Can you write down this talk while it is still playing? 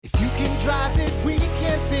drive it, we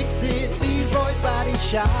can fix it. Leroy's Body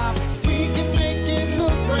Shop. We can make it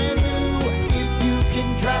look brand new. If you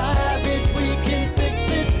can drive it, we can fix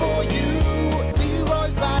it for you.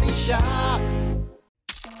 Leroy's Body Shop.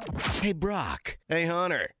 Hey, Brock. Hey,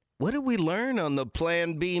 Hunter. What did we learn on the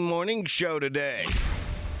Plan B morning show today?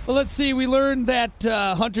 Well, let's see. We learned that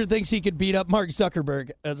Hunter thinks he could beat up Mark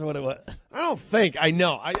Zuckerberg. That's what it was. I don't think. I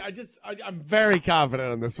know. I'm very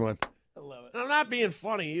confident on this one. I love it. And I'm not being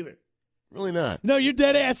funny either. Really not. No, you're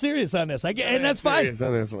dead ass serious on this. And that's fine. Serious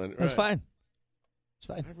on this one. That's Right. fine. It's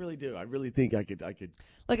fine. I really do. I really think I could.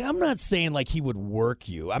 Like, I'm not saying like he would work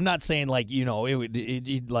you. I'm not saying like,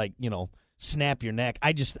 he'd like, snap your neck.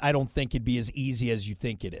 I don't think it'd be as easy as you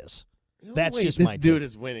think it is. That's just my This dude take.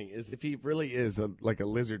 is winning. Is if he really is like a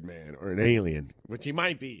lizard man or an alien, which he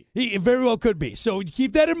might be. He very well could be. So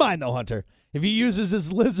keep that in mind, though, Hunter. If he uses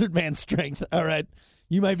his lizard man strength, all right,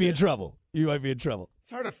 you might be in trouble. You might be in trouble.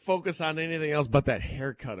 It's hard to focus on anything else but that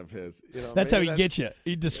haircut of his. That's how he gets you.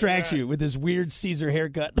 He distracts you with his weird Caesar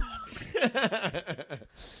haircut.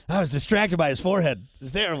 I was distracted by his forehead. It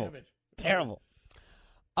was terrible. Terrible.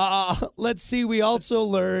 Let's see. We also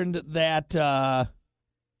learned that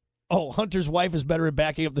Hunter's wife is better at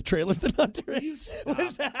backing up the trailer than Hunter is.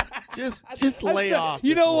 Just lay off.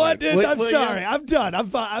 You know what, dude? I'm Will sorry. you? I'm done.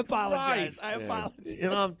 I apologize. Christ, I man.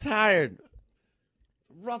 apologize. I'm tired.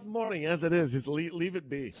 Rough morning as it is. Just leave it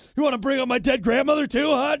be. You want to bring up my dead grandmother too,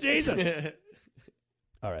 huh? Jesus.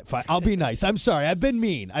 All right, fine. I'll be nice. I'm sorry. I've been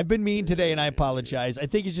mean. Today, and I apologize. I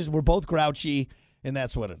think it's just we're both grouchy, and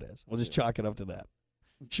that's what it is. We'll just chalk it up to that.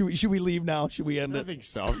 Should we leave now? Should we end I it? think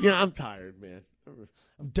so. Yeah, I'm tired, man.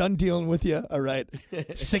 I'm done dealing with you. All right.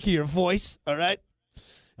 Sick of your voice. All right.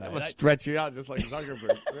 I'm gonna stretch you out just like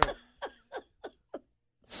Zuckerberg.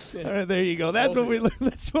 All right, there you go. That's what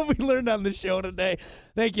we learned on the show today.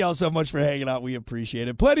 Thank you all so much for hanging out. We appreciate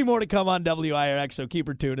it. Plenty more to come on WIRX, so keep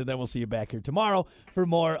her tuned, and then we'll see you back here tomorrow for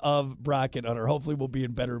more of Brock and Hunter. Hopefully, we'll be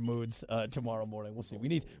in better moods tomorrow morning. We'll see. We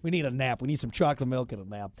need a nap. We need some chocolate milk and a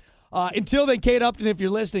nap. Until then, Kate Upton, if you're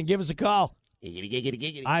listening, give us a call.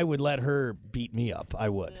 I would let her beat me up. I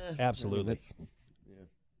would. Absolutely.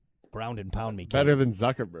 Ground and pound me, Kate. Better than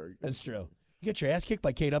Zuckerberg. That's true. You get your ass kicked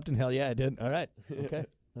by Kate Upton? Hell yeah, I did. All right. Okay.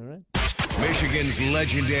 All right. Michigan's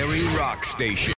legendary rock station.